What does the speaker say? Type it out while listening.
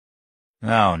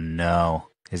Oh no.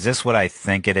 Is this what I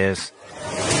think it is?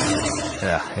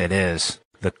 It is.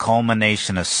 The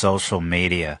culmination of social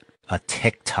media. A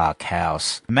TikTok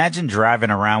house. Imagine driving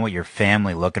around with your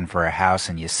family looking for a house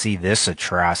and you see this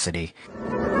atrocity.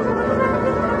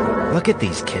 Look at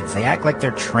these kids. They act like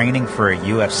they're training for a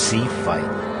UFC fight.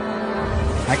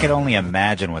 I could only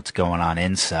imagine what's going on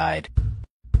inside.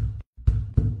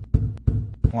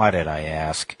 Why did I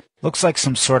ask? Looks like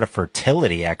some sort of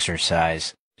fertility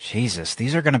exercise. Jesus,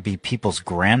 these are going to be people's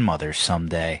grandmothers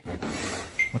someday.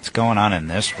 What's going on in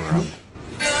this room?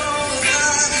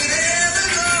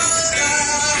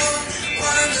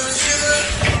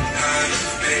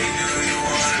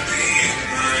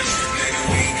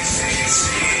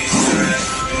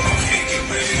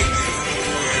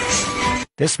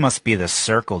 This must be the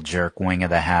circle jerk wing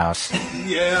of the house.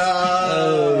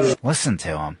 Yeah. Listen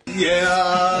to him.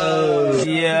 Yeah.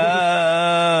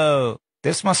 Yo.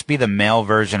 This must be the male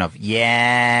version of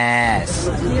yes.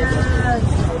 Yes.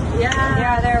 Yeah.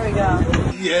 Yeah, there we go.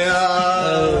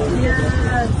 Yeah.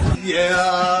 Yes.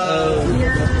 Yeah.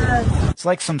 Yes. It's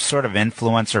like some sort of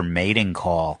influencer mating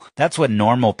call. That's what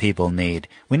normal people need.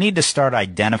 We need to start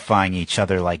identifying each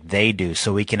other like they do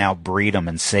so we can outbreed them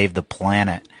and save the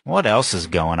planet. What else is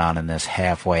going on in this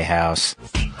halfway house?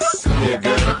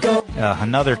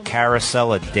 Another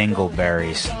carousel of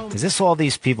dingleberries. Is this all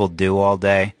these people do all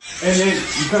day? And then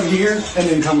you come here and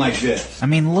then come like this. I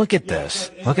mean, look at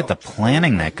this. Look at the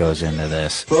planning that goes into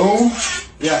this. Boom.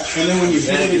 Yeah, and then when you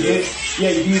hit it again, yeah,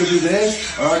 you can either do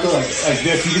this or I go like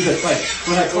this. You do this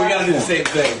like we gotta do the same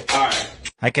thing. All right.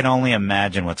 I can only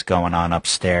imagine what's going on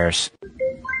upstairs.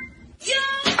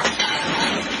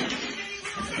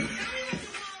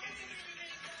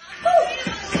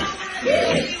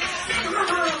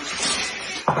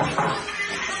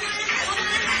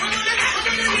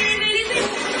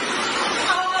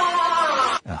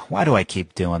 Why do I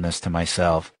keep doing this to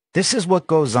myself? This is what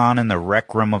goes on in the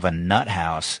rec room of a nut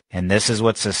house, and this is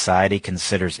what society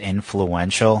considers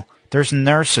influential. There's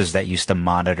nurses that used to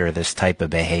monitor this type of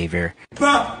behavior.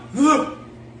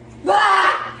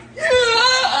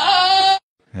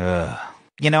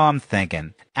 You know, I'm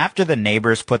thinking, after the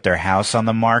neighbors put their house on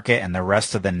the market and the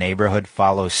rest of the neighborhood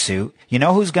follows suit, you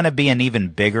know who's going to be an even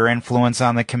bigger influence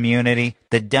on the community?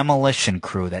 The demolition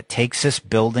crew that takes this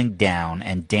building down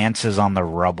and dances on the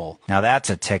rubble. Now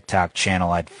that's a TikTok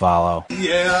channel I'd follow.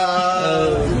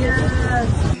 Yeah.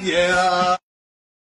 Yeah. Yeah.